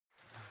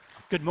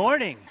Good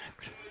morning.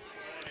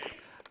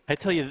 I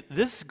tell you,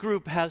 this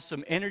group has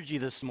some energy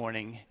this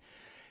morning.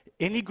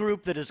 Any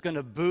group that is going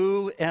to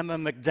boo Emma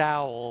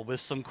McDowell with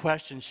some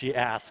questions she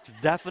asks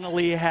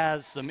definitely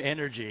has some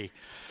energy.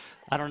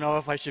 I don't know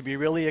if I should be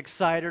really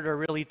excited or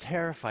really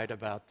terrified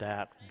about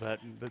that, but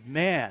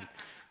man,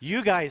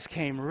 you guys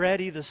came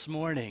ready this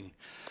morning.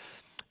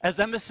 As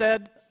Emma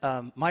said,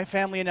 my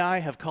family and I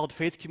have called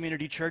Faith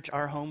Community Church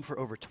our home for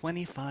over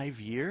 25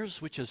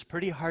 years, which is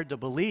pretty hard to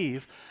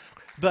believe,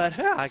 but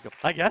yeah,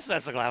 I guess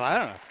that's a glad,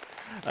 I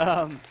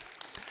don't know.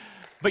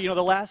 But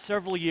the last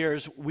several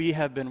years, we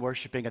have been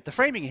worshiping at the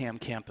Framingham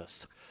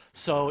campus.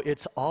 So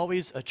it's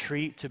always a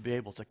treat to be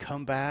able to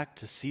come back,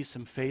 to see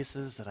some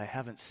faces that I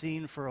haven't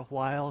seen for a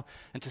while,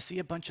 and to see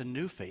a bunch of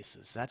new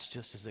faces. That's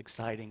just as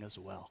exciting as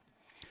well.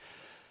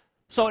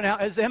 So now,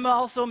 as Emma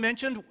also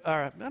mentioned,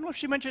 I don't know if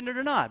she mentioned it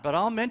or not, but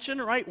I'll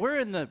mention, right, we're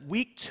in the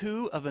week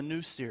 2 of a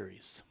new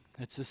series.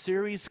 It's a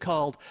series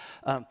called,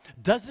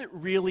 Does It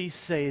Really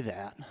Say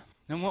That?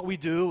 And what we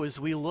do is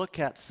we look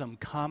at some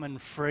common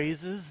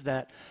phrases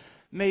that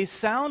may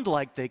sound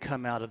like they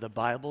come out of the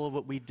Bible,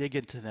 but we dig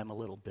into them a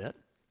little bit.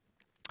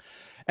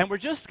 And we're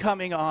just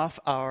coming off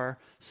our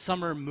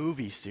summer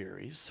movie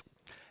series.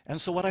 And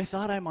so what I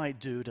thought I might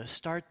do to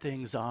start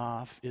things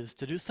off is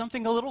to do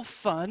something a little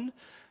fun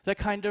that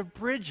kind of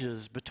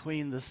bridges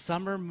between the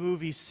summer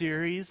movie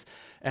series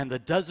and the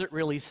Does It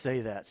Really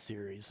Say That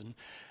series. And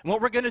what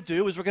we're going to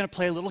do is we're going to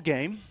play a little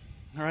game,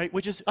 all right,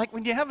 which is like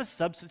when you have a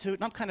substitute,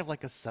 and I'm kind of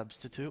like a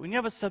substitute. When you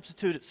have a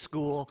substitute at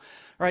school,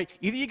 right,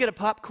 either you get a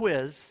pop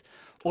quiz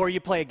or you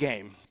play a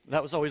game.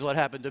 That was always what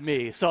happened to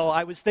me. So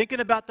I was thinking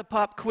about the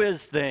pop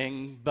quiz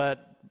thing,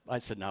 but I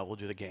said, no, we'll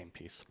do the game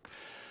piece.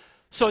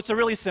 So it's a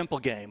really simple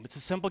game. It's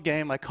a simple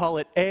game. I call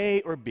it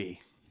A or B.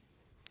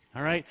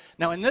 All right?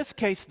 Now, in this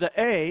case, the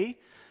A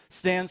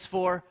stands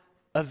for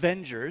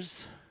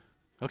Avengers,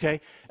 okay?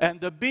 And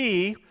the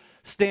B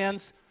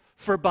stands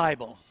for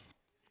Bible.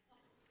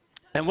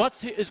 And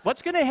what's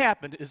going to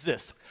happen is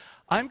this.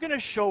 I'm going to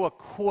show a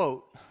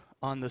quote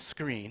on the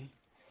screen,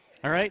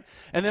 all right?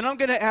 And then I'm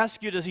going to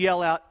ask you to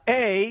yell out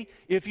A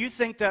if you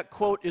think that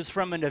quote is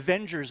from an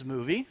Avengers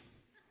movie.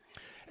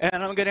 And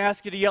I'm going to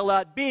ask you to yell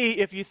out B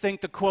if you think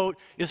the quote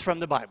is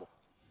from the Bible.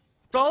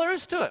 That's all there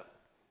is to it.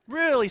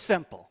 Really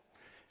simple.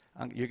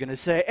 You're going to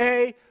say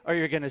A or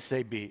you're going to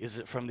say B. Is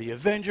it from the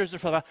Avengers or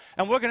from the Bible?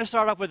 And we're going to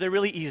start off with a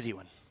really easy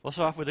one. We'll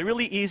start off with a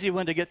really easy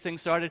one to get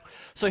things started.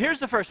 So here's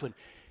the first one.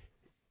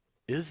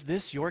 Is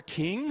this your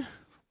king?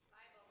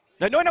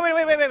 No,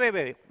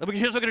 wait.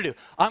 Here's what we're going to do.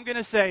 I'm going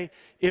to say,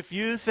 if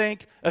you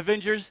think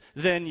Avengers,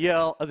 then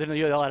yell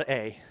out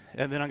A.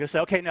 And then I'm going to say,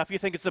 okay, now if you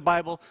think it's the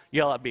Bible,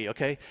 yell out B,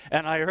 okay?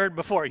 And I heard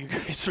before, you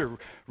guys are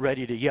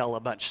ready to yell a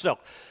bunch. So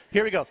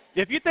here we go.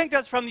 If you think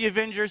that's from the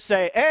Avengers,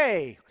 say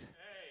A.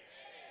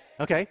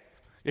 Okay?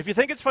 If you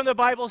think it's from the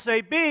Bible,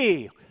 say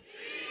B.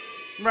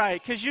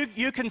 Right, because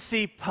you can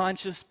see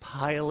Pontius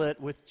Pilate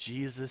with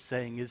Jesus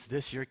saying, is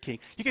this your king?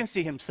 You can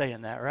see him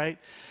saying that, right?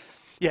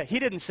 Yeah, he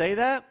didn't say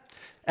that.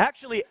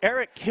 Actually,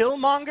 Eric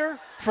Killmonger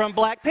from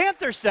Black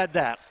Panther said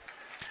that.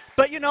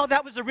 But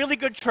that was a really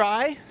good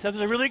try. That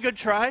was a really good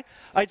try.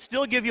 I'd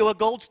still give you a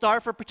gold star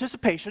for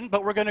participation,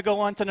 but we're going to go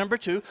on to number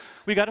 2.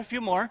 We got a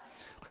few more.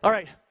 All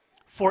right.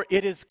 For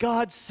it is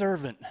God's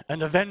servant,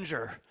 an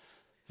avenger,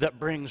 that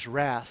brings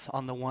wrath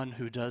on the one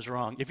who does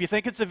wrong. If you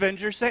think it's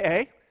Avenger, say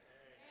A.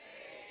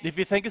 If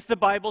you think it's the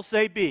Bible,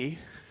 say B.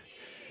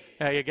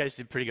 Yeah, you guys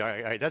did pretty good.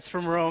 All right, that's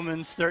from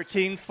Romans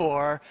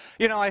 13:4.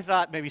 I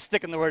thought maybe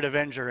sticking the word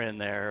Avenger in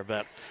there,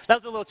 but that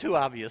was a little too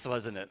obvious,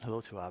 wasn't it? A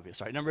little too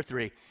obvious. All right, number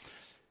 3.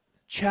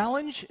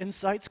 Challenge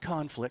incites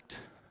conflict.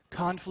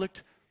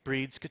 Conflict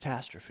breeds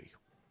catastrophe.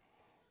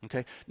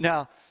 Okay?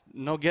 Now,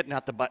 no getting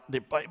out the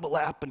Bible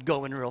app and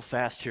going real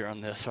fast here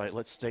on this. All right,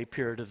 let's stay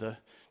pure to the.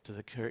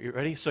 You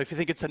ready? So if you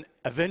think it's an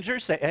Avenger,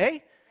 say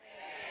A.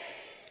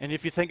 And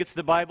if you think it's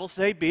the Bible,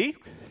 say B.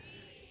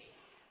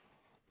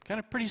 Kind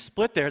of pretty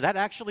split there. That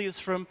actually is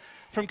from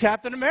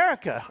Captain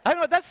America. I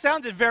don't know, that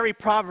sounded very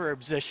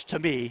Proverbs-ish to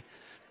me.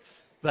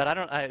 But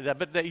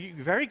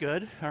very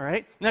good. All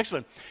right. Next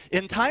one.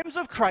 In times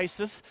of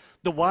crisis,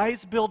 the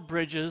wise build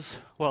bridges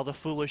while the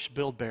foolish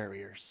build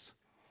barriers.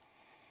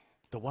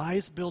 The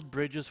wise build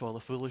bridges while the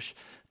foolish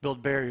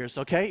build barriers.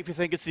 Okay. If you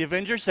think it's the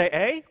Avengers, say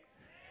A.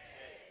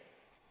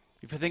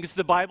 If you think it's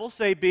the Bible,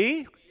 say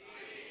B.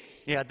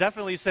 Yeah,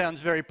 definitely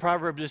sounds very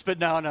Proverbs, but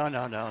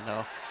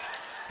no.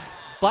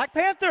 Black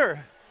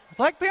Panther.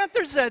 Black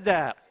Panther said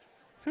that.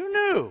 Who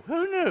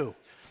knew?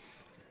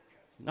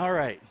 All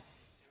right.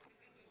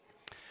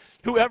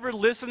 Whoever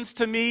listens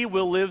to me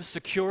will live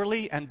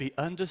securely and be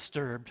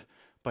undisturbed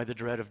by the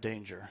dread of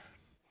danger.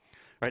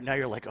 Right now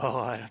you're like, oh,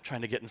 I'm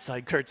trying to get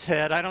inside Kurt's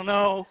head. I don't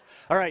know.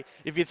 All right.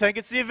 If you think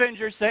it's the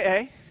Avengers, say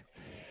A.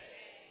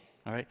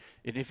 All right.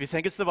 And if you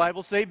think it's the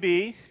Bible, say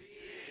B.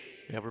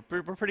 Yeah,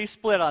 we're pretty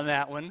split on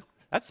that one.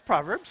 That's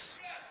Proverbs.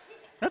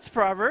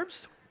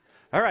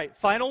 All right,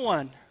 final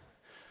one.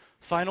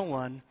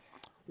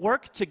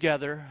 Work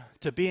together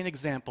to be an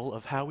example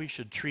of how we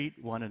should treat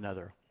one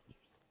another.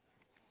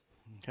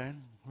 Okay?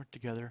 Work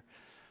together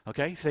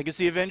Okay, you think it's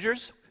the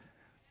Avengers?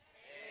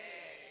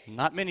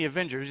 Not many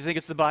Avengers. You think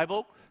it's the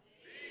Bible?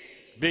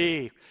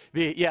 B.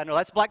 Yeah, no,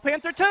 that's Black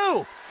Panther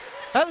 2.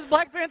 That was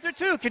Black Panther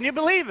 2. Can you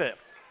believe it?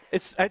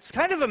 It's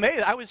kind of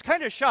amazing. I was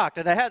kind of shocked,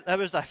 and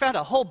I found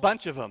a whole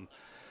bunch of them.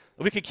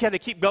 We could kind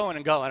of keep going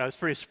and going. I was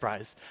pretty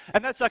surprised.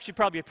 And that's actually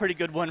probably a pretty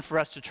good one for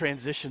us to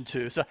transition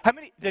to. So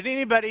did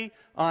anybody,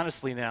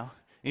 honestly now,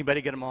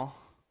 anybody get them all?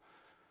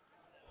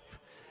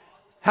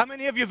 How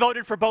many of you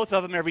voted for both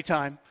of them every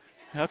time?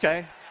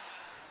 Okay.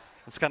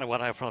 That's kind of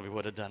what I probably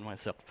would have done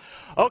myself.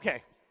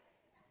 Okay.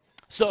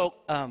 So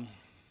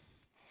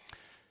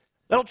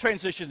that'll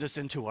transition us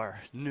into our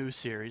new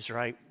series,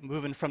 right?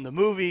 Moving from the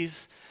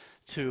movies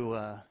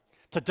to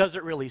Does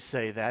It Really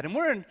Say That? And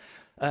we're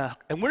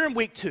in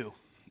week 2.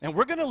 And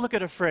we're going to look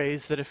at a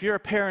phrase that if you're a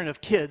parent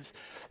of kids,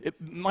 it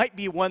might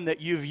be one that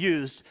you've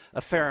used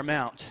a fair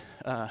amount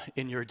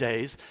in your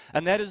days.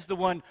 And that is the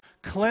one,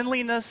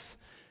 cleanliness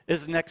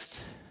is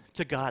next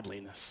to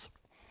godliness.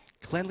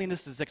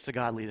 Cleanliness is next to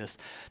godliness.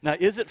 Now,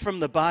 is it from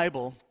the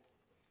Bible?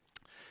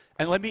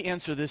 And let me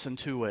answer this in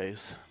 2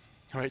 ways.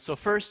 All right, so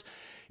first,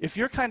 if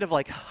you're kind of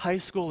like high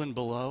school and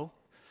below,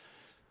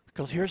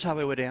 because here's how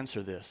I would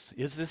answer this.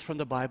 Is this from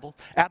the Bible?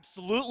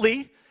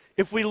 Absolutely.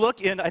 If we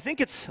look in, I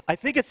think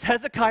it's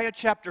Hezekiah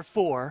chapter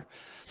 4,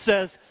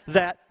 says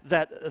that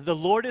the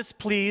Lord is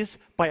pleased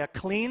by a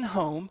clean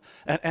home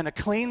and a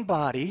clean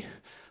body,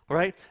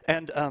 right?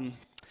 And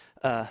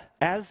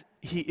as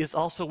he is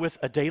also with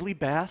a daily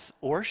bath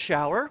or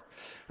shower,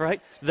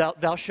 right?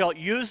 Thou shalt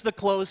use the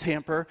clothes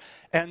hamper,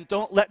 and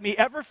don't let me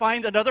ever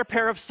find another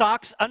pair of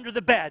socks under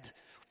the bed.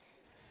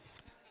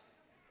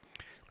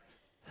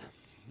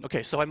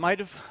 Okay, so I might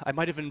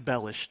have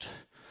embellished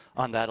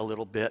on that a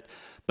little bit,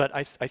 but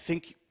I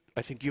think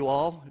you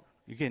all,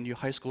 again, you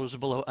high schoolers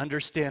below,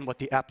 understand what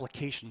the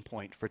application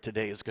point for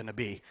today is going to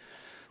be.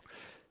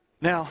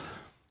 Now,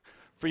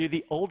 for you,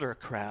 the older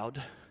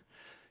crowd,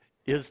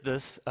 is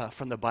this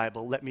from the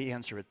Bible? Let me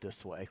answer it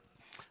this way.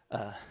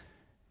 No,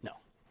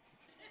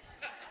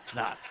 it's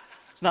not.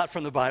 It's not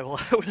from the Bible.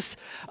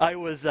 I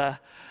was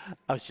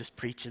just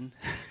preaching,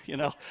 you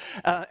know.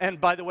 And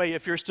by the way,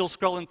 if you're still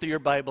scrolling through your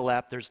Bible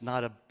app, there's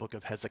not a book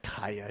of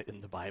Hezekiah in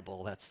the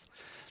Bible. That's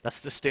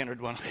the standard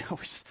one we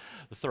always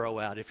throw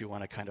out if you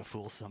want to kind of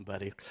fool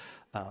somebody.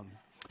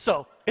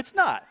 So it's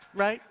not,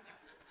 right?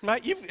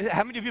 Right?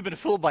 How many of you have been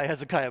fooled by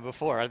Hezekiah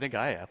before? I think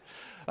I have.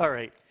 All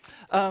right.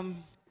 So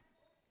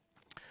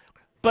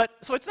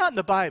it's not in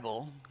the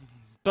Bible,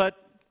 but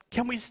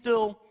can we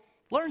still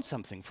learn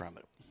something from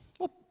it?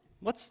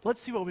 Let's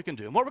see what we can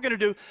do. And what we're going to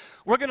do,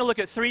 we're going to look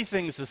at 3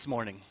 things this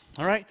morning,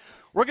 all right?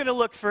 We're going to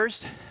look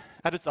first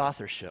at its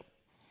authorship,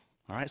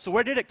 all right? So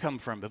where did it come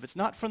from? If it's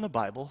not from the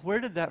Bible, where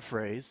did that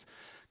phrase,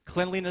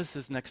 cleanliness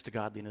is next to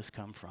godliness,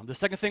 come from? The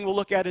second thing we'll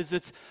look at is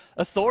its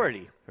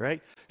authority,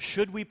 right?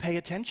 Should we pay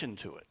attention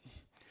to it?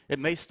 It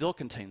may still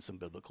contain some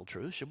biblical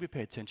truths. Should we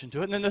pay attention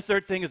to it? And then the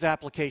third thing is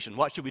application.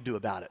 What should we do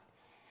about it?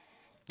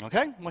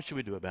 Okay? What should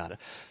we do about it?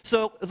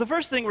 So the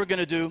first thing we're going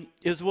to do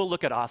is we'll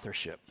look at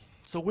authorship.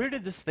 So where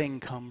did this thing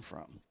come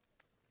from?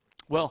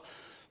 Well,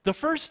 the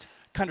first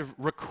kind of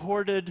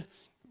recorded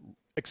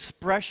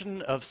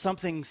expression of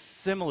something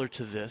similar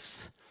to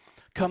this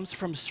comes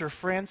from Sir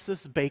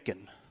Francis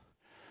Bacon,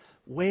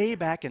 way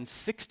back in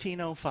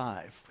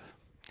 1605.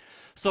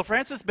 So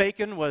Francis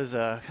Bacon was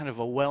a kind of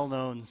a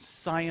well-known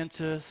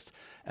scientist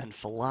and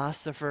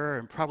philosopher,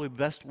 and probably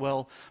best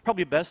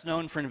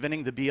known for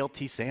inventing the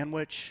BLT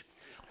sandwich.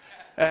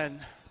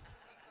 And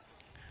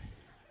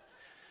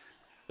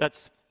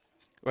that's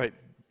right,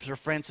 Sir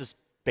Francis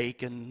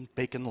Bacon,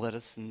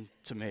 lettuce, and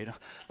tomato.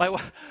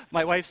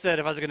 My wife said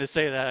if I was going to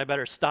say that, I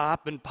better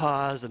stop and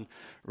pause and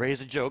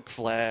raise a joke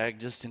flag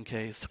just in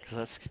case, because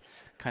that's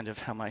kind of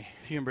how my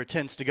humor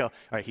tends to go. All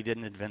right, he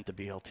didn't invent the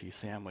BLT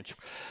sandwich.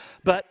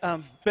 But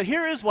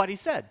here is what he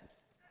said.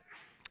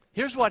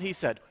 Here's what he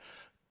said.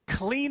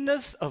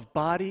 Cleanness of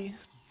body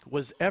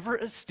was ever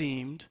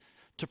esteemed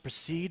to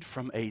proceed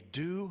from a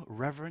due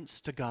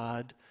reverence to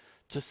God,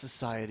 to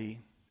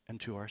society,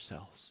 and to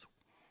ourselves.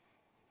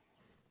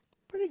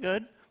 Pretty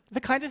good. The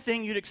kind of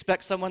thing you'd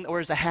expect someone that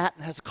wears a hat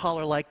and has a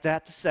collar like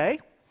that to say.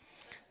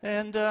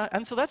 And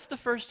so that's the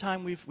first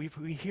time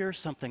we hear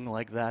something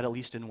like that, at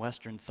least in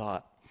Western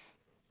thought.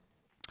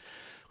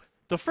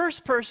 The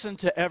first person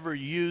to ever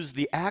use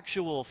the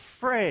actual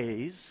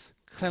phrase,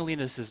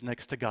 cleanliness is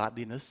next to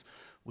godliness,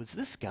 was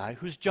this guy,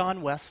 who's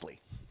John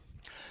Wesley.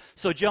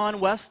 So John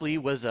Wesley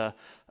was a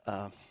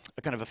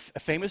kind of a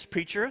famous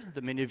preacher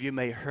that many of you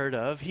may have heard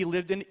of. He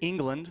lived in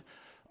England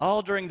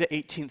all during the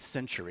 18th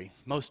century,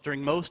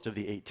 during most of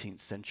the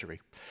 18th century.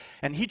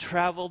 And he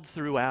traveled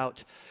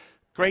throughout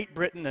Great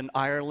Britain and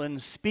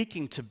Ireland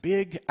speaking to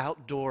big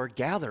outdoor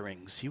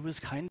gatherings. He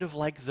was kind of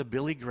like the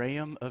Billy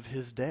Graham of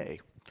his day.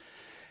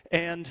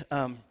 And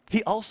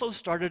he also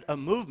started a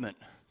movement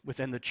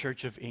within the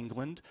Church of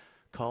England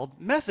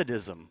called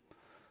Methodism,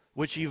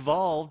 which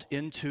evolved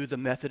into the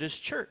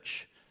Methodist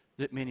Church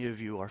that many of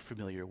you are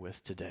familiar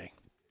with today.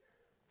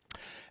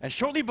 And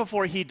shortly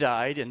before he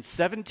died in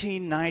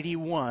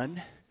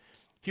 1791,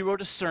 he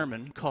wrote a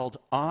sermon called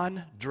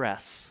On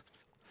Dress.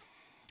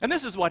 And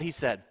this is what he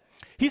said.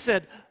 He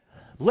said,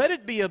 "Let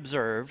it be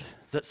observed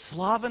that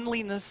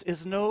slovenliness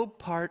is no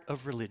part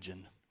of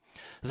religion,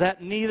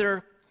 that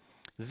neither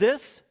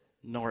this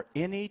nor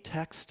any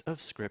text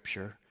of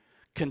Scripture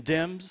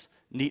condemns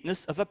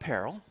neatness of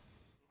apparel.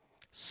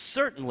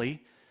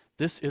 Certainly,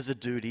 this is a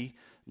duty,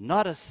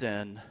 not a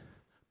sin.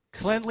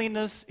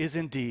 Cleanliness is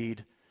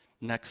indeed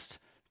next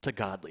to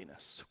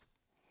godliness."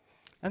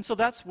 And so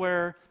that's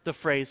where the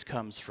phrase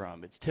comes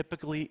from. It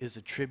typically is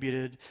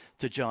attributed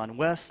to John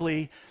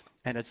Wesley,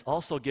 and it's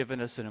also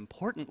given us an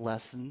important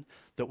lesson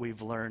that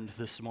we've learned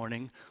this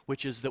morning,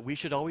 which is that we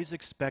should always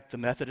expect the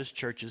Methodist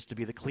churches to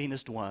be the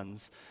cleanest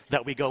ones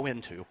that we go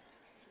into.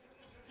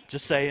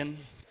 Just saying,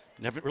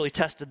 never really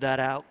tested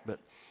that out, but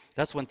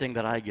that's one thing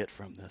that I get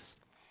from this.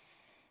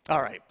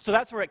 All right, so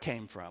that's where it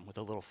came from, with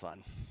a little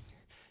fun.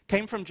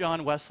 Came from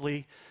John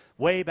Wesley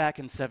way back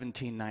in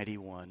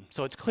 1791.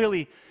 So it's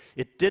clearly,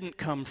 it didn't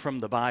come from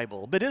the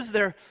Bible. But is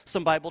there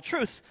some Bible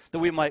truth that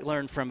we might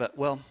learn from it?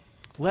 Well,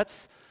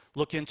 let's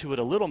look into it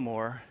a little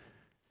more.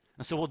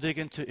 And so we'll dig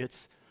into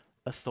its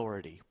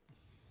authority.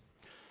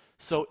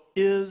 So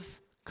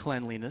is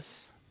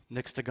cleanliness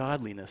next to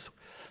godliness?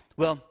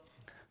 Well,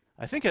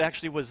 I think it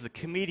actually was the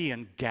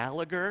comedian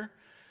Gallagher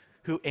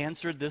who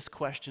answered this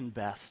question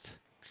best.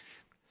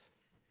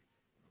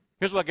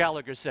 Here's what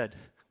Gallagher said.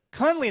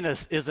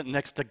 "Cleanliness isn't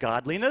next to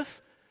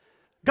godliness.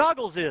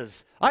 Goggles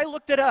is. I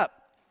looked it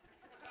up."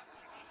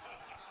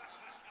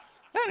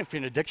 And if you're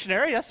in a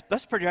dictionary,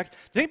 that's pretty accurate.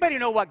 Does anybody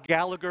know what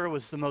Gallagher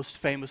was the most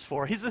famous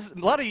for? A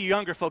lot of you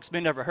younger folks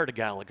may never heard of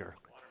Gallagher.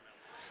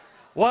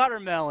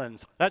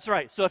 Watermelons. That's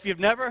right. So if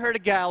you've never heard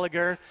of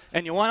Gallagher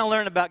and you want to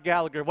learn about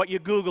Gallagher, what you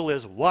Google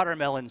is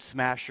watermelon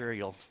smasher.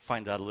 You'll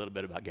find out a little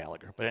bit about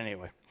Gallagher. But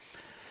anyway,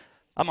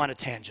 I'm on a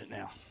tangent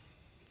now.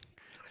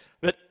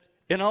 But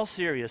in all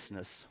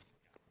seriousness,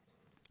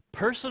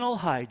 personal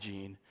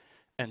hygiene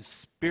and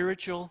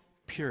spiritual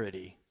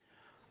purity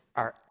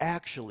are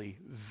actually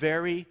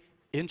very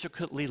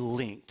intricately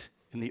linked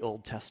in the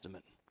Old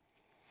Testament.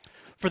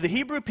 For the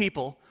Hebrew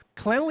people,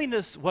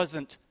 cleanliness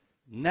wasn't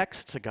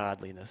next to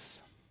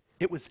godliness.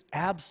 It was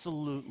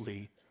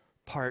absolutely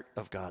part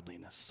of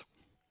godliness.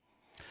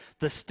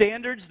 The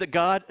standards that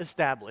God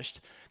established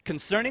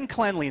concerning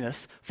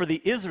cleanliness for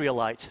the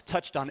Israelites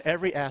touched on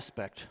every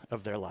aspect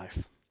of their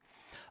life.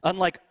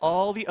 Unlike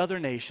all the other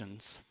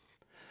nations,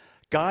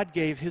 God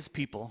gave his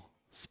people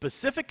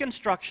specific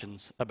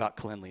instructions about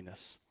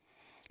cleanliness.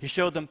 He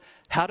showed them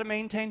how to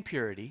maintain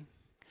purity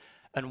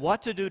and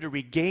what to do to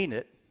regain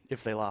it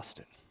if they lost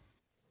it.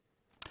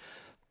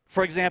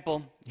 For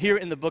example, here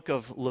in the book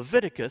of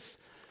Leviticus,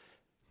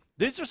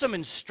 these are some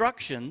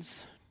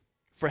instructions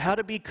for how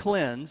to be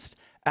cleansed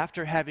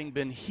after having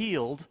been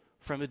healed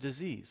from a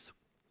disease.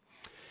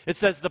 It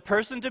says the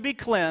person to be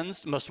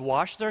cleansed must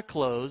wash their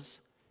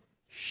clothes,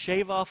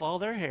 shave off all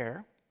their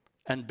hair,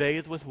 and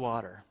bathe with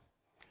water.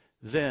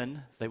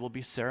 Then they will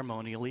be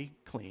ceremonially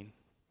clean.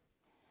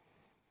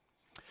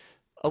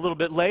 A little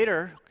bit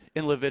later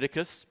in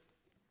Leviticus,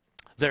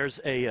 there's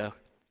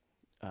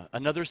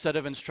another set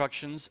of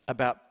instructions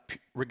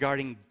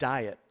regarding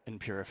diet and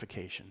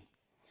purification.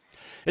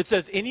 It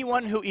says,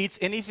 anyone who eats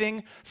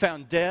anything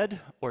found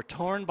dead or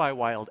torn by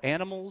wild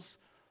animals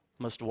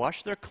must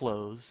wash their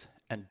clothes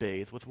and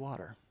bathe with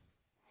water.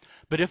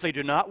 But if they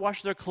do not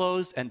wash their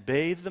clothes and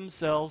bathe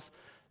themselves,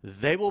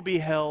 they will be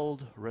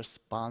held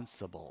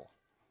responsible.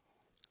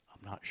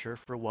 I'm not sure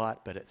for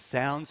what, but it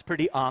sounds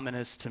pretty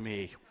ominous to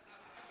me.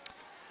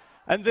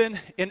 And then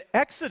in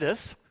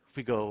Exodus, if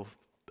we go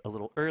a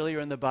little earlier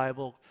in the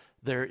Bible,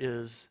 there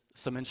is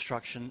some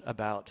instruction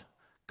about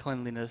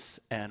cleanliness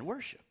and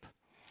worship.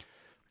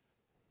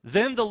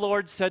 Then the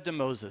Lord said to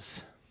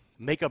Moses,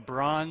 "Make a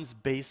bronze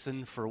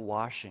basin for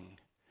washing.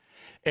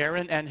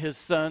 Aaron and his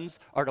sons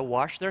are to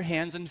wash their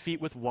hands and feet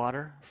with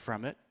water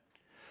from it.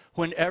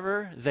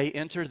 Whenever they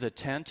enter the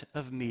tent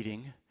of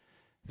meeting,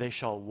 they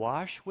shall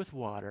wash with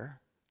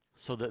water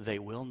so that they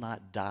will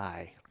not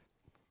die."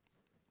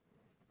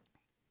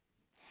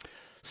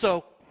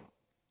 So,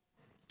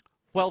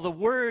 while the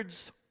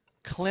words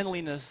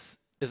cleanliness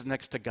is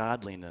next to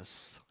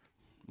godliness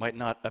might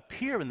not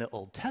appear in the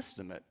Old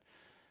Testament,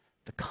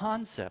 the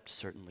concept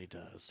certainly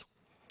does.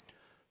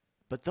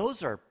 But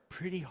those are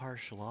pretty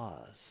harsh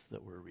laws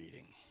that we're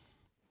reading.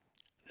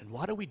 And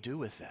what do we do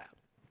with that?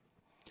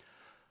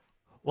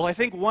 Well, I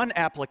think one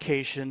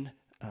application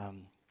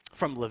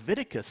from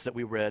Leviticus that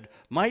we read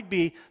might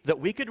be that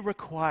we could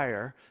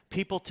require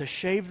people to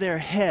shave their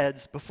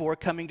heads before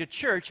coming to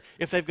church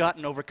if they've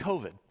gotten over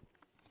COVID.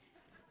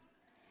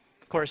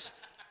 Of course,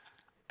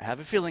 I have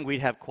a feeling we'd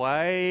have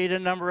quite a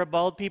number of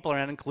bald people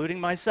around, including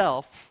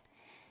myself,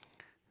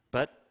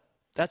 but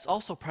that's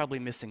also probably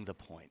missing the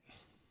point.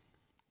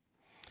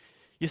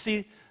 You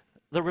see,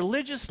 the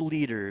religious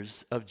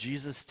leaders of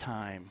Jesus'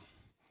 time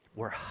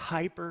were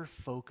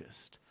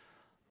hyper-focused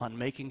on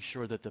making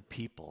sure that the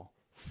people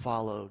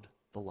followed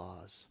the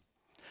laws.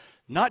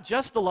 Not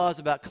just the laws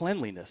about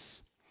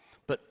cleanliness,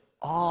 but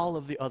all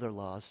of the other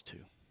laws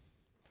too.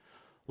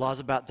 Laws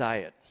about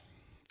diet,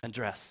 and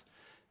dress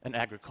and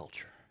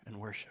agriculture and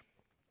worship.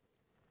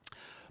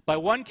 By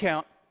one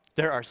count,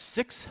 there are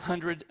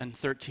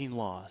 613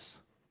 laws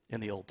in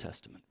the Old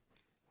Testament.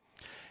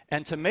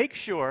 And to make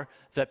sure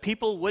that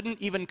people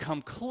wouldn't even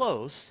come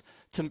close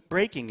to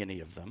breaking any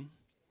of them,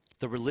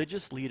 the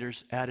religious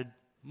leaders added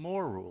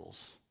more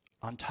rules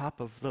on top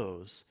of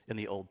those in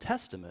the Old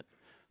Testament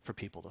for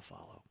people to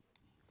follow.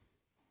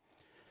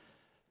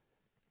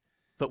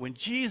 But when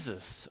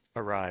Jesus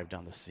arrived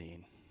on the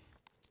scene,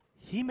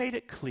 he made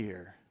it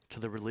clear to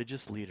the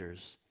religious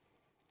leaders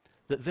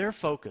that their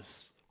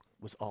focus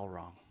was all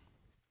wrong.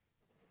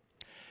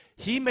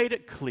 He made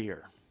it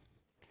clear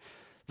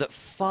that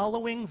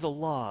following the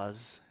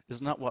laws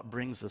is not what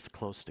brings us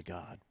close to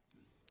God.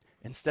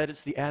 Instead,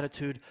 it's the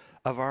attitude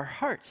of our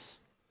hearts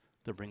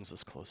that brings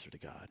us closer to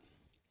God.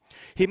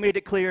 He made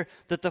it clear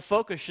that the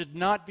focus should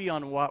not be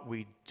on what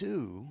we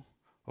do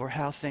or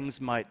how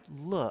things might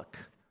look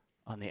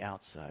on the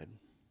outside.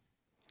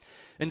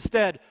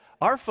 Instead,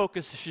 our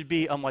focus should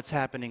be on what's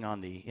happening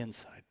on the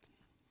inside.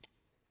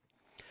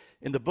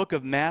 In the book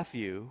of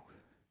Matthew,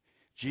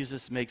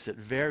 Jesus makes it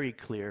very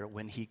clear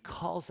when he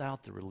calls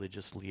out the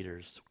religious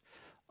leaders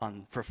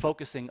for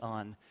focusing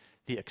on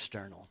the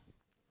external.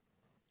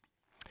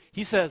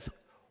 He says,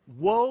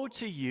 "Woe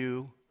to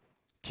you,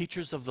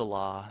 teachers of the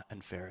law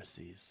and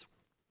Pharisees,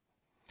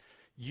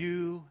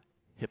 you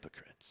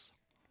hypocrites!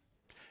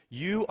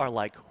 You are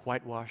like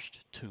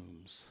whitewashed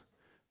tombs,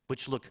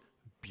 which look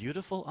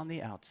beautiful on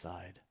the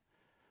outside,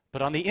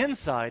 but on the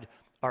inside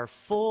are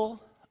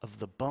full of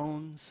the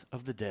bones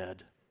of the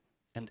dead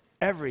and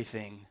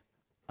everything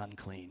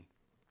unclean."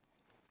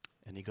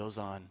 And he goes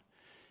on,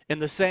 "In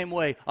the same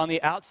way, on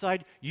the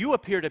outside, you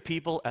appear to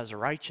people as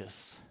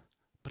righteous,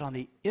 but on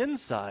the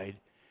inside,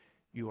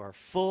 you are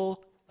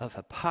full of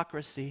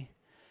hypocrisy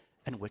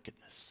and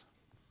wickedness."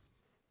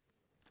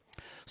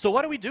 So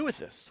what do we do with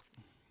this?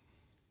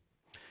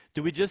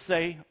 Do we just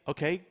say,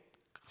 okay,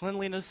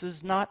 cleanliness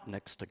is not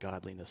next to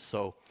godliness,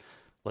 so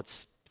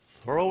let's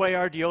throw away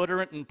our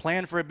deodorant and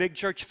plan for a big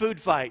church food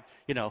fight,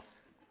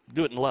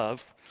 do it in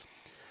love?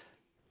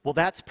 Well,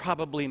 that's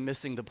probably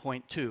missing the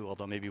point too,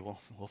 although maybe we'll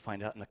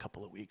find out in a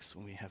couple of weeks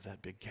when we have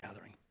that big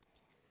gathering.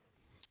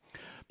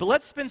 But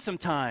let's spend some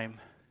time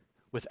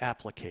with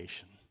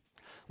application.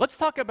 Let's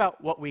talk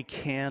about what we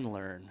can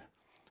learn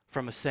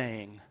from a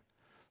saying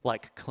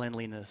like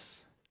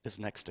cleanliness is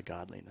next to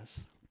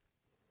godliness.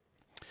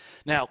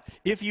 Now,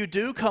 if you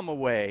do come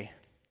away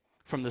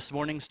from this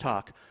morning's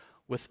talk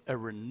with a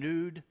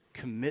renewed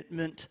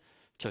commitment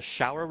to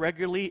shower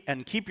regularly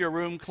and keep your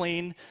room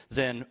clean,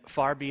 then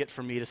far be it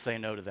from me to say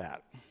no to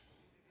that.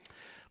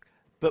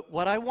 But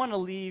what I want to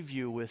leave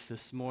you with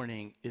this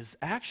morning is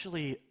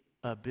actually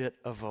a bit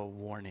of a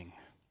warning,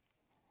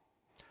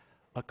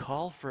 a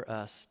call for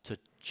us to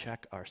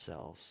check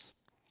ourselves,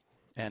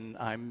 and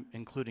I'm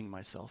including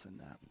myself in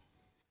that.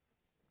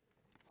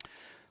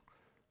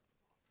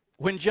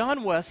 When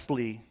John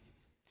Wesley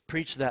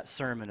preached that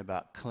sermon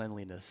about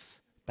cleanliness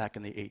back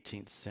in the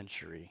 18th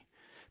century,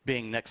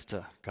 being next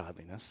to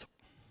godliness,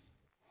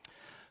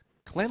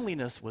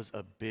 cleanliness was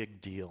a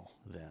big deal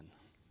then.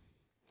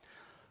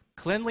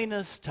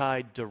 Cleanliness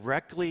tied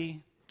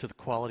directly to the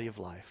quality of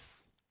life,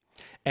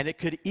 and it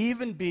could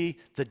even be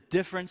the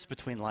difference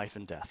between life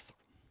and death.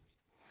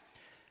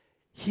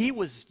 He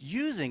was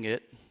using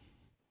it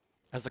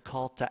as a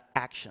call to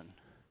action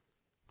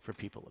for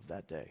people of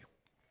that day.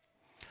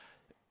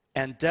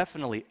 And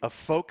definitely, a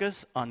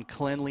focus on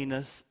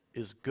cleanliness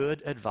is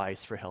good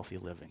advice for healthy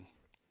living.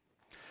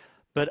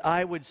 But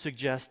I would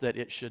suggest that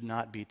it should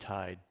not be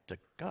tied to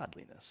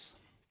godliness.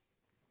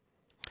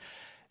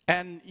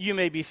 And you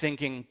may be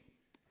thinking,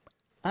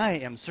 I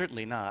am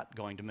certainly not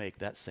going to make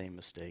that same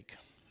mistake.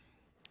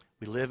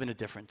 We live in a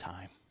different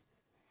time.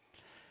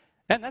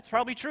 And that's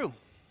probably true.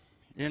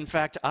 In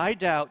fact, I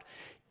doubt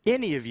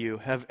any of you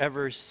have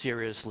ever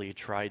seriously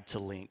tried to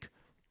link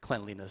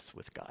cleanliness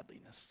with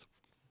godliness.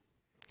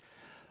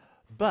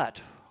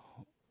 But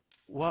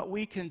what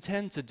we can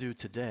tend to do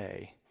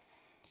today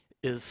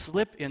is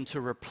slip into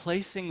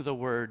replacing the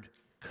word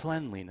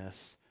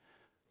cleanliness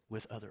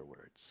with other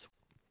words.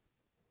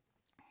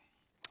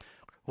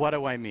 What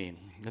do I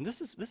mean? And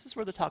this is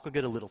where the talk will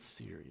get a little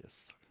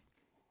serious.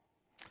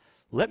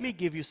 Let me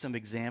give you some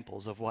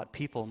examples of what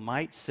people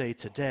might say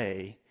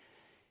today,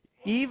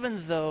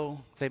 even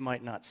though they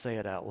might not say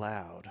it out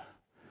loud,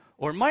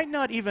 or might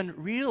not even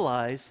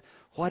realize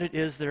what it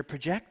is they're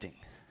projecting.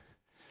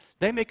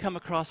 They may come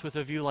across with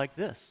a view like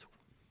this: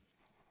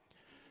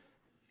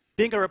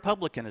 being a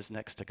Republican is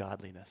next to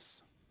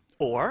godliness,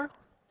 or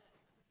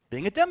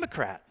being a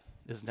Democrat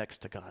is next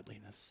to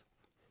godliness.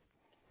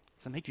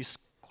 Does that make you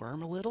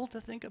squirm a little to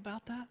think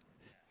about that?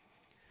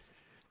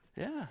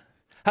 Yeah.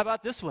 How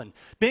about this one?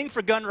 Being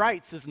for gun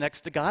rights is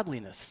next to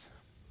godliness,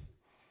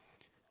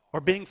 or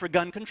being for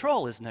gun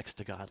control is next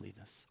to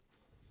godliness.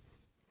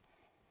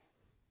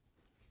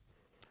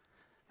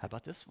 How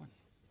about this one?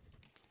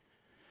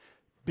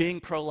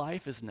 Being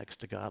pro-life is next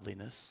to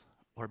godliness,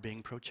 or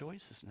being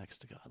pro-choice is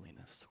next to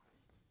godliness.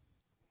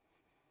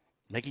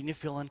 Making you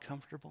feel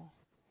uncomfortable?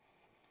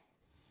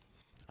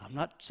 I'm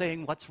not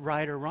saying what's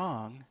right or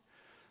wrong.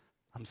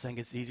 I'm saying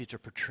it's easy to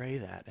portray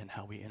that in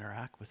how we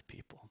interact with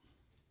people.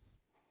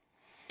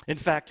 In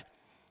fact,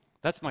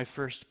 that's my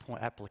first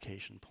point,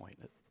 application point.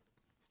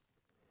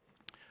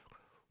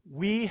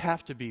 We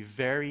have to be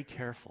very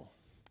careful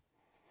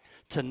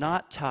to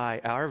not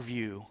tie our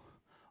view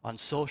on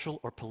social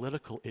or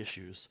political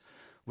issues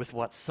with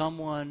what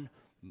someone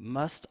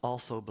must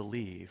also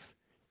believe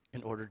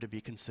in order to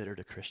be considered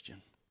a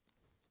Christian.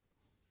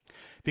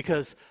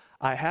 Because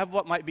I have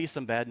what might be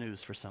some bad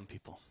news for some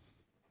people.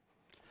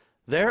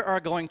 There are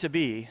going to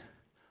be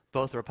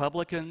both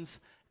Republicans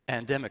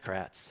and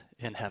Democrats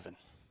in heaven.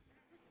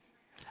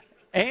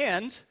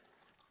 And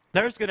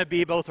there's going to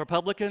be both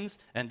Republicans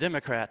and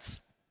Democrats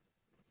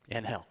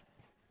in hell.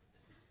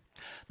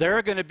 There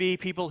are going to be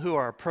people who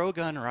are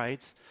pro-gun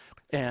rights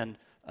and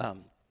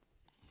and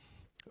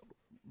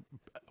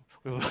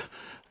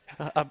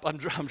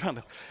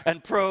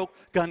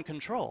pro-gun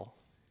control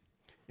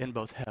in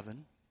both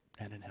heaven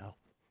and in hell.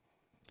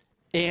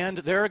 And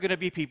there are going to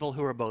be people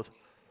who are both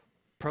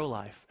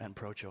pro-life and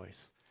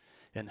pro-choice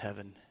in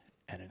heaven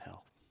and in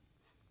hell.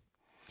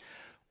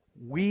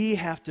 We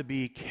have to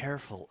be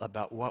careful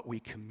about what we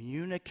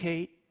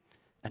communicate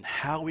and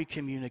how we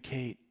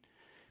communicate,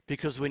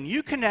 because when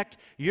you connect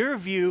your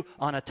view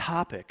on a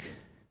topic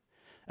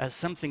as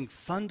something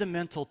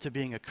fundamental to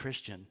being a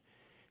Christian,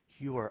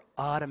 you are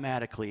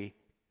automatically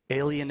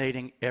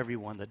alienating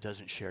everyone that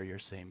doesn't share your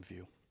same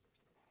view.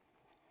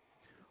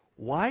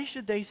 Why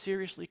should they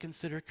seriously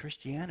consider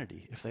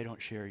Christianity if they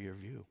don't share your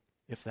view,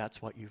 if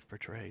that's what you've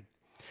portrayed?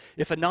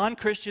 If a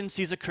non-Christian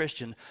sees a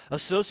Christian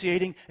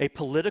associating a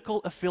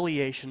political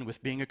affiliation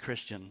with being a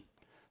Christian,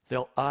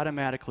 they'll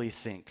automatically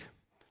think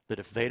that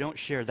if they don't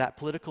share that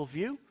political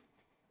view,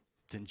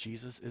 then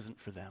Jesus isn't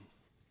for them.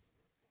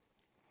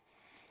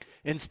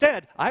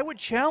 Instead, I would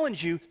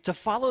challenge you to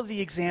follow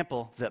the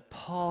example that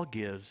Paul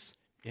gives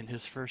in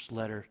his first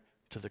letter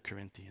to the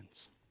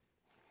Corinthians.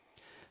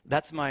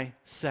 That's my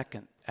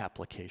second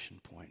application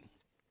point.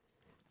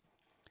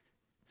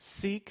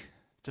 Seek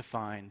to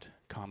find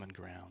common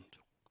ground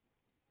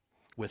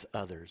with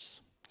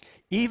others,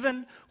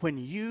 even when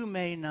you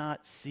may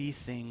not see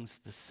things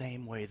the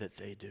same way that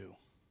they do.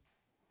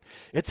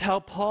 It's how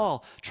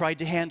Paul tried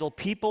to handle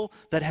people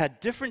that had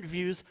different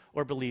views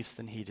or beliefs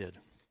than he did.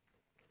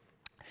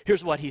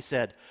 Here's what he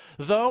said: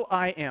 "Though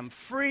I am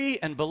free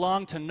and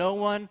belong to no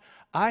one,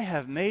 I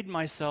have made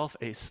myself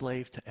a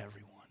slave to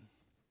everyone,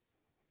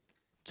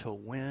 to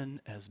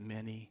win as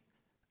many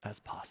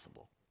as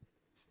possible."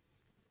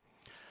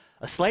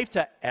 A slave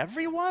to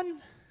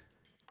everyone?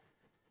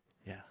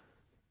 Yeah.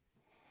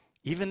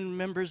 Even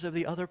members of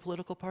the other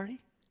political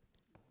party?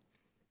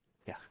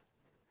 Yeah.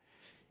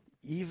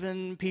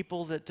 Even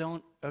people that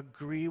don't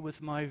agree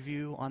with my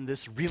view on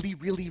this really,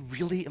 really,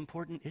 really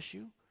important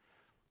issue?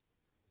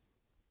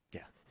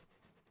 Yeah.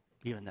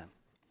 Even them.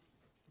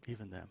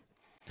 Even them.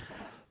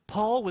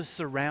 Paul was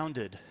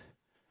surrounded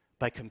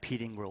by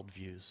competing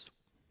worldviews.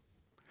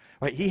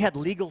 Right? He had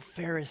legal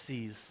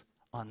Pharisees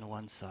on the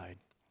one side.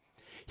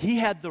 He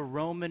had the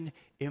Roman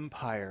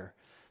Empire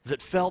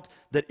that felt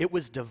that it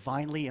was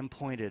divinely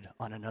appointed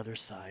on another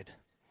side.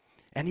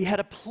 And he had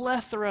a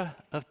plethora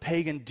of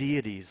pagan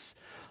deities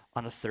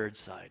on a third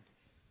side.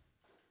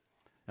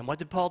 And what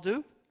did Paul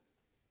do?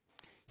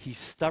 He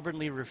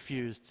stubbornly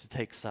refused to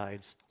take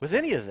sides with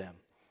any of them.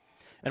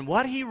 And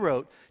what he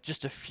wrote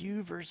just a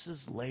few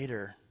verses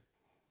later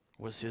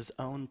was his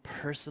own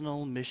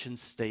personal mission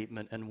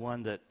statement, and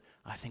one that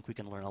I think we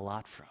can learn a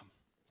lot from.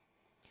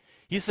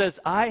 He says,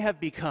 "I have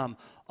become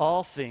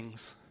all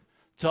things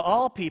to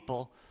all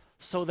people,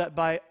 so that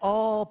by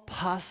all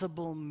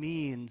possible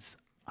means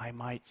I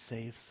might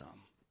save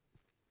some."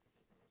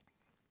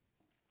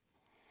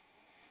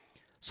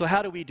 So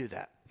how do we do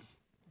that?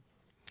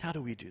 How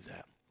do we do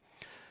that?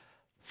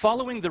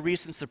 Following the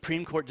recent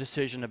Supreme Court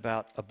decision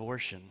about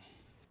abortion,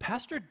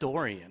 Pastor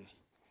Dorian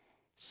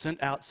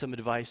sent out some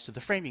advice to the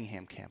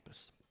Framingham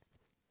campus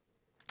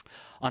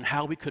on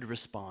how we could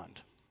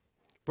respond,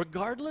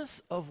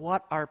 regardless of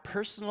what our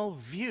personal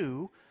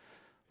view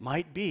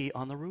might be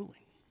on the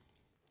ruling.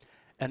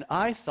 And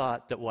I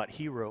thought that what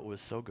he wrote was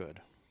so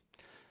good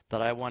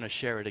that I want to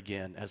share it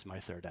again as my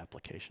third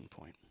application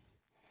point.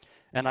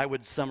 And I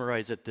would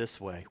summarize it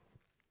this way: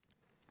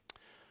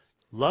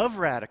 love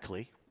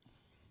radically,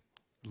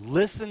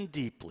 listen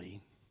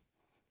deeply,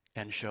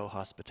 and show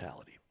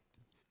hospitality.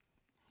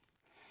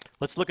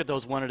 Let's look at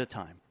those one at a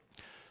time.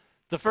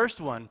 The first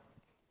one,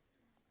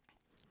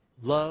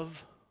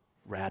 love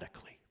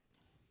radically.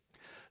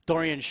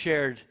 Dorian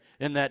shared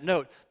in that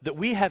note that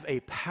we have a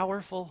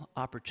powerful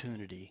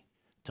opportunity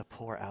to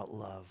pour out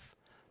love,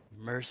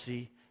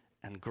 mercy,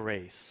 and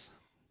grace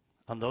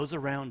on those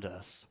around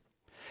us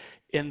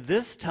in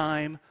this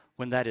time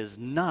when that is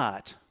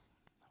not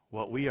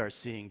what we are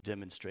seeing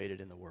demonstrated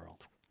in the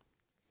world.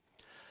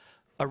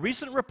 A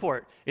recent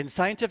report in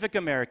Scientific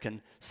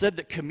American said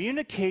that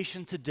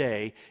communication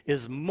today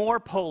is more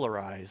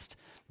polarized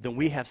than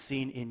we have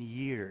seen in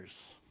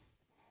years.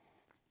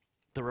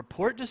 The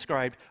report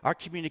described our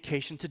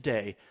communication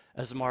today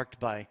as marked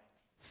by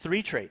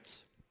 3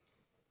 traits.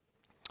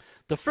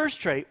 The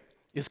first trait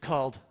is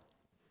called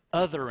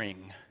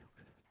othering.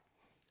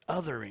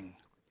 Othering.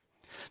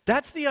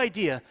 That's the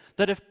idea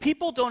that if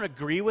people don't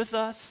agree with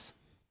us,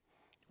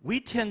 we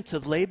tend to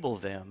label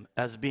them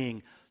as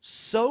being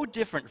so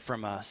different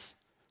from us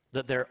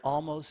that they're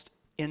almost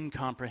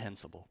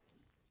incomprehensible.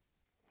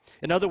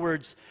 In other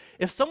words,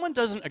 if someone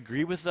doesn't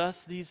agree with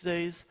us these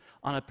days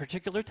on a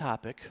particular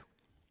topic,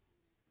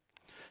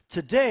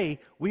 today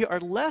we are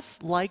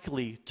less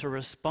likely to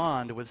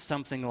respond with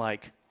something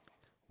like,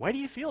 "Why do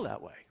you feel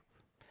that way?"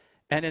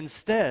 And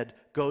instead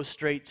go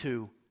straight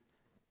to,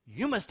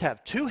 "You must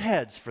have 2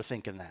 heads for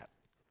thinking that."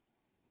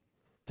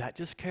 That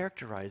just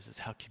characterizes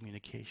how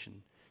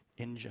communication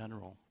in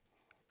general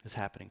is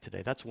happening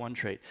today. That's one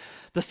trait.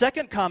 The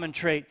second common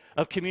trait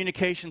of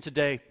communication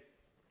today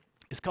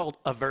is called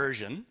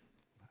aversion,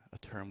 a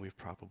term we've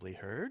probably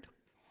heard.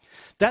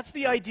 That's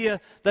the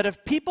idea that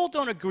if people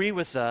don't agree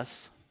with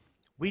us,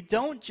 we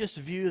don't just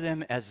view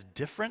them as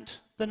different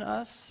than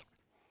us,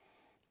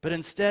 but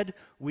instead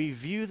we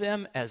view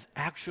them as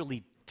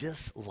actually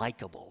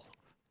dislikable.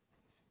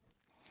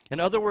 In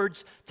other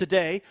words,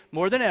 today,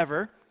 more than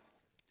ever,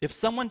 if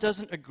someone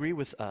doesn't agree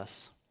with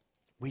us,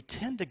 we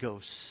tend to go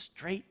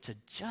straight to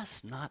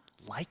just not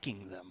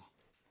liking them.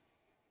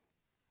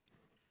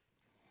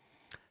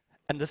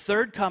 And the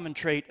third common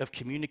trait of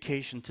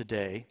communication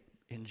today,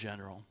 in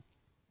general,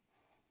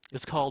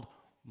 is called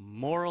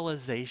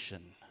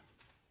moralization.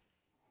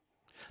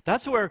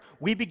 That's where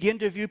we begin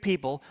to view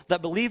people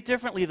that believe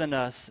differently than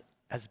us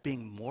as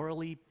being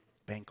morally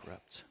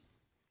bankrupt.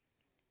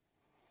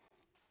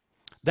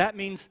 That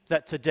means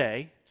that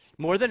today,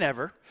 more than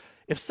ever,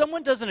 if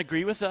someone doesn't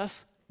agree with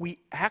us, we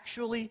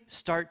actually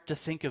start to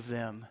think of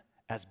them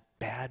as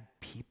bad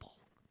people.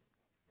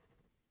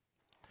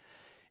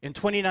 In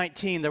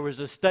 2019, there was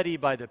a study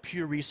by the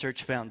Pew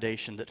Research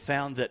Foundation that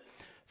found that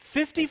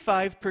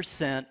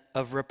 55%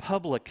 of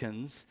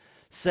Republicans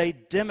say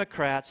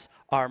Democrats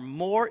are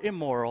more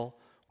immoral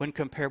when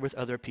compared with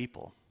other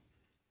people.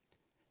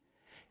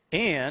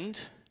 And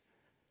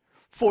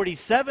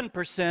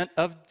 47%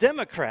 of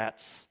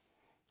Democrats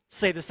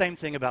say the same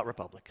thing about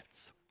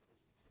Republicans.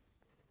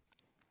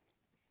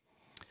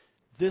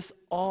 This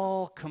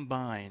all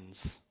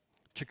combines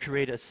to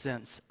create a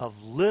sense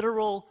of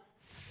literal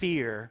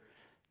fear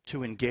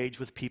to engage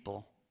with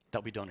people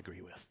that we don't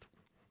agree with.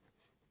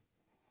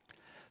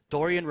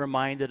 Dorian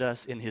reminded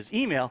us in his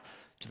email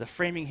to the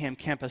Framingham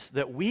campus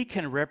that we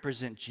can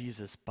represent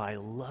Jesus by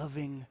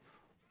loving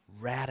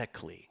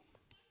radically.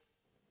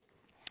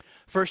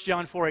 1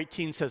 John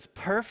 4:18 says,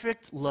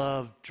 "Perfect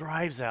love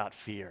drives out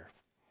fear."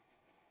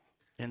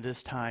 In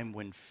this time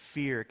when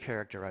fear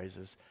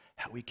characterizes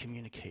how we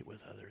communicate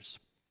with others.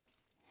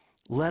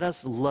 Let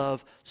us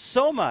love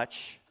so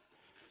much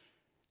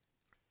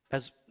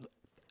as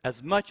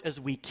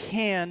we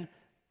can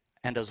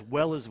and as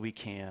well as we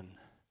can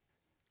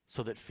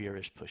so that fear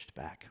is pushed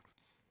back.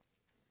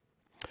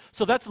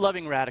 So that's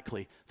loving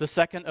radically. The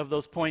second of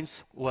those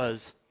points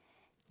was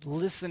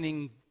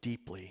listening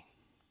deeply.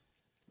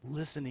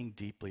 Listening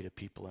deeply to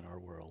people in our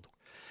world.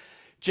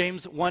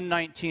 James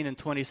 1:19 and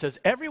 20 says,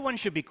 "Everyone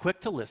should be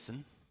quick to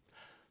listen,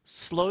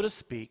 slow to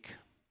speak,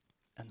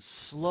 and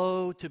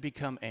slow to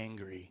become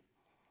angry,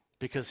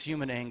 because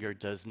human anger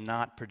does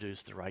not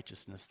produce the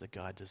righteousness that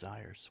God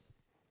desires."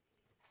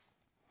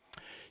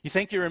 You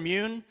think you're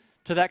immune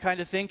to that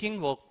kind of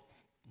thinking? Well,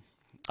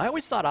 I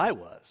always thought I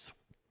was.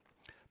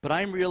 But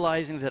I'm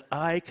realizing that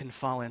I can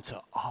fall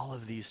into all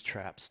of these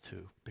traps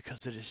too,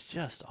 because it is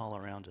just all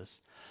around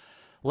us.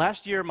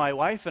 Last year, my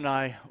wife and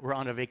I were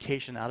on a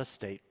vacation out of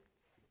state.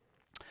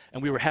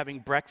 And we were having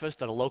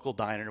breakfast at a local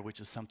diner, which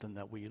is something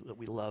that we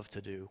love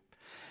to do.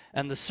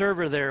 And the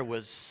server there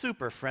was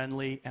super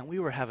friendly, and we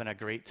were having a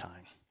great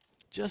time.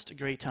 Just a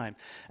great time.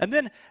 And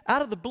then,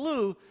 out of the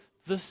blue,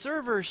 the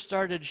server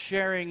started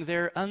sharing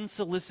their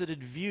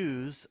unsolicited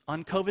views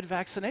on COVID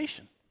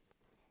vaccination.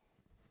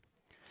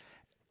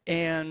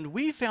 And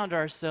we found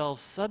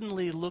ourselves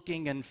suddenly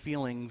looking and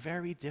feeling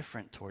very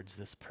different towards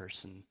this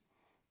person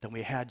than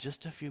we had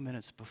just a few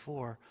minutes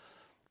before,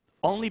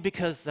 only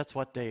because that's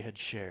what they had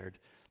shared.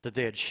 That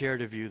they had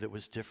shared a view that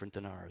was different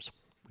than ours,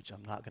 which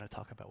I'm not going to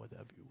talk about what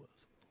that view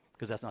was,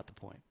 because that's not the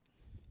point.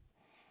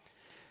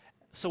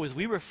 So as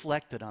we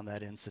reflected on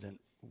that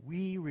incident,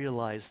 we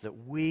realized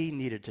that we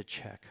needed to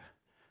check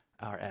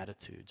our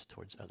attitudes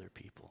towards other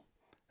people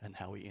and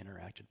how we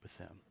interacted with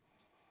them.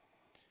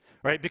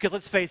 Right? Because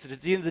let's face it,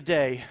 at the end of the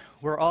day,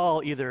 we're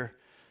all either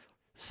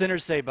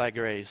sinners saved by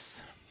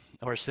grace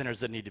or sinners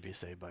that need to be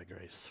saved by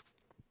grace.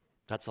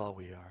 That's all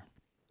we are.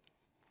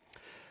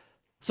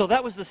 So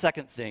that was the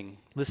second thing,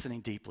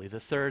 listening deeply.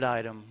 The third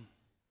item,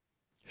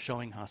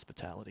 showing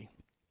hospitality.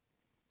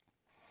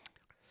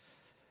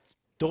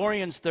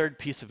 Dorian's third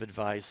piece of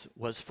advice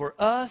was for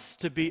us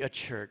to be a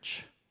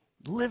church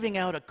living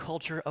out a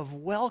culture of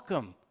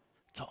welcome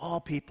to all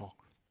people.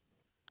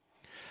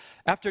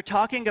 After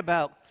talking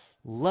about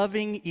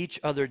loving each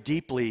other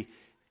deeply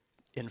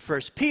in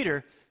 1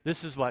 Peter,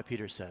 this is what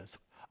Peter says: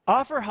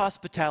 "Offer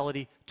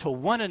hospitality to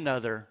one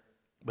another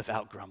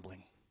without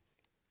grumbling."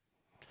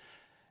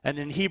 And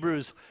in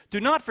Hebrews,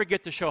 do not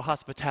forget to show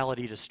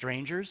hospitality to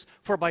strangers,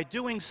 for by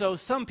doing so,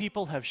 some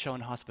people have shown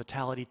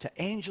hospitality to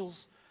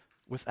angels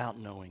without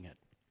knowing it.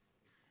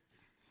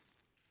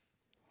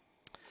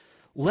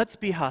 Let's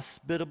be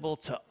hospitable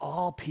to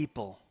all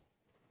people,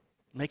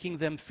 making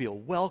them feel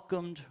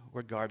welcomed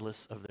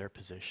regardless of their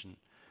position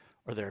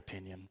or their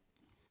opinion.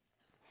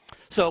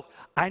 So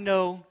I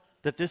know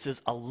that this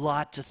is a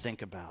lot to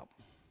think about,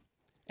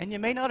 and you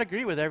may not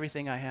agree with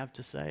everything I have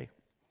to say.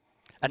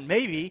 And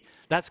maybe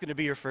that's going to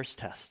be your first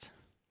test.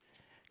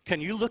 Can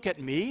you look at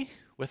me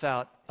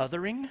without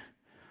othering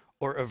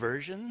or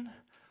aversion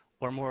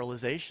or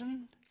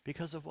moralization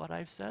because of what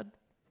I've said?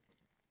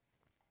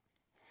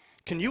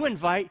 Can you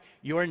invite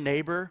your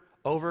neighbor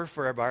over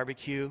for a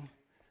barbecue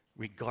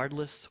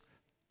regardless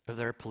of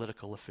their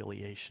political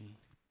affiliation?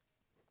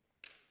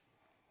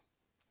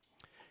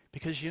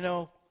 Because you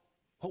know,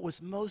 what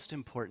was most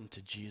important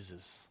to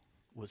Jesus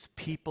was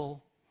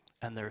people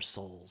and their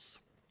souls.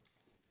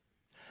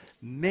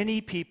 Many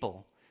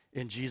people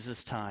in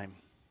Jesus' time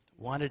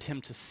wanted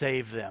him to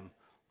save them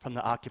from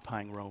the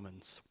occupying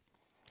Romans.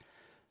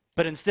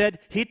 But instead,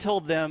 he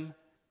told them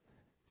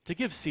to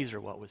give Caesar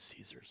what was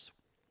Caesar's.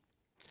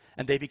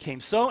 And they became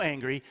so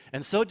angry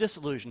and so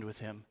disillusioned with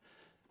him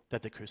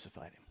that they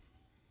crucified him.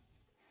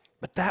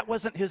 But that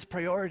wasn't his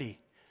priority.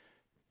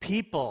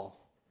 People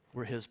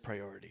were his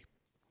priority.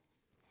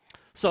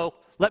 So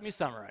let me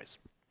summarize.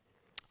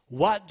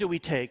 What do we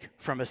take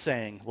from a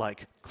saying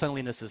like,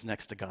 cleanliness is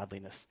next to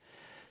godliness?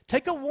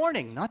 Take a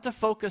warning not to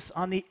focus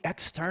on the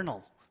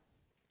external.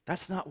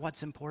 That's not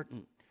what's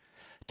important.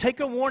 Take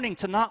a warning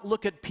to not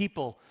look at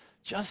people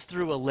just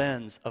through a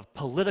lens of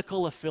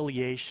political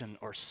affiliation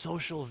or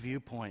social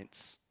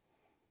viewpoints.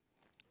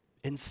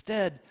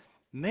 Instead,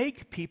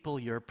 make people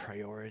your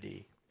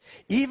priority,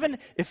 even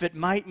if it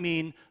might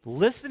mean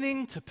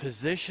listening to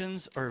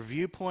positions or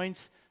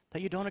viewpoints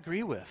that you don't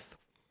agree with.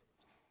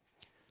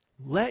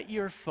 Let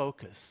your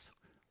focus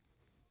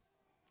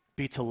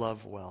be to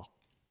love well,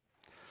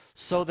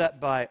 so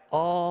that by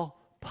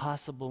all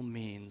possible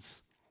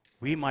means,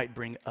 we might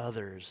bring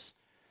others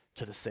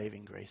to the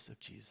saving grace of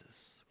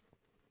Jesus.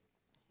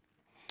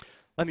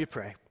 Let me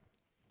pray.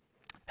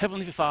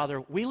 Heavenly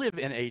Father, we live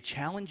in a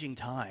challenging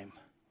time,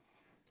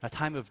 a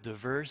time of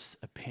diverse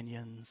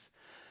opinions,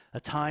 a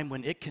time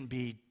when it can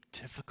be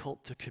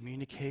difficult to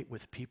communicate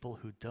with people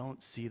who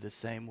don't see the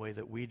same way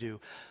that we do.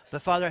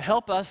 But Father,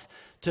 help us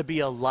to be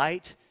a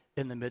light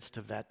in the midst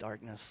of that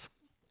darkness.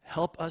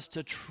 Help us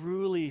to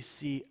truly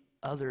see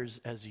others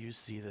as you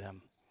see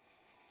them,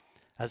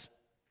 as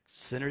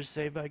sinners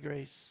saved by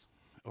grace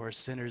or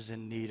sinners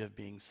in need of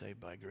being saved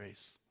by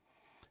grace.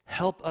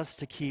 Help us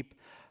to keep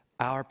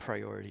our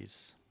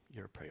priorities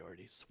your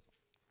priorities.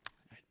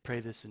 I pray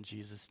this in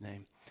Jesus'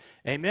 name.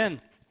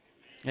 Amen.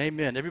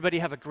 Amen. Everybody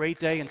have a great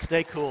day and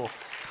stay cool.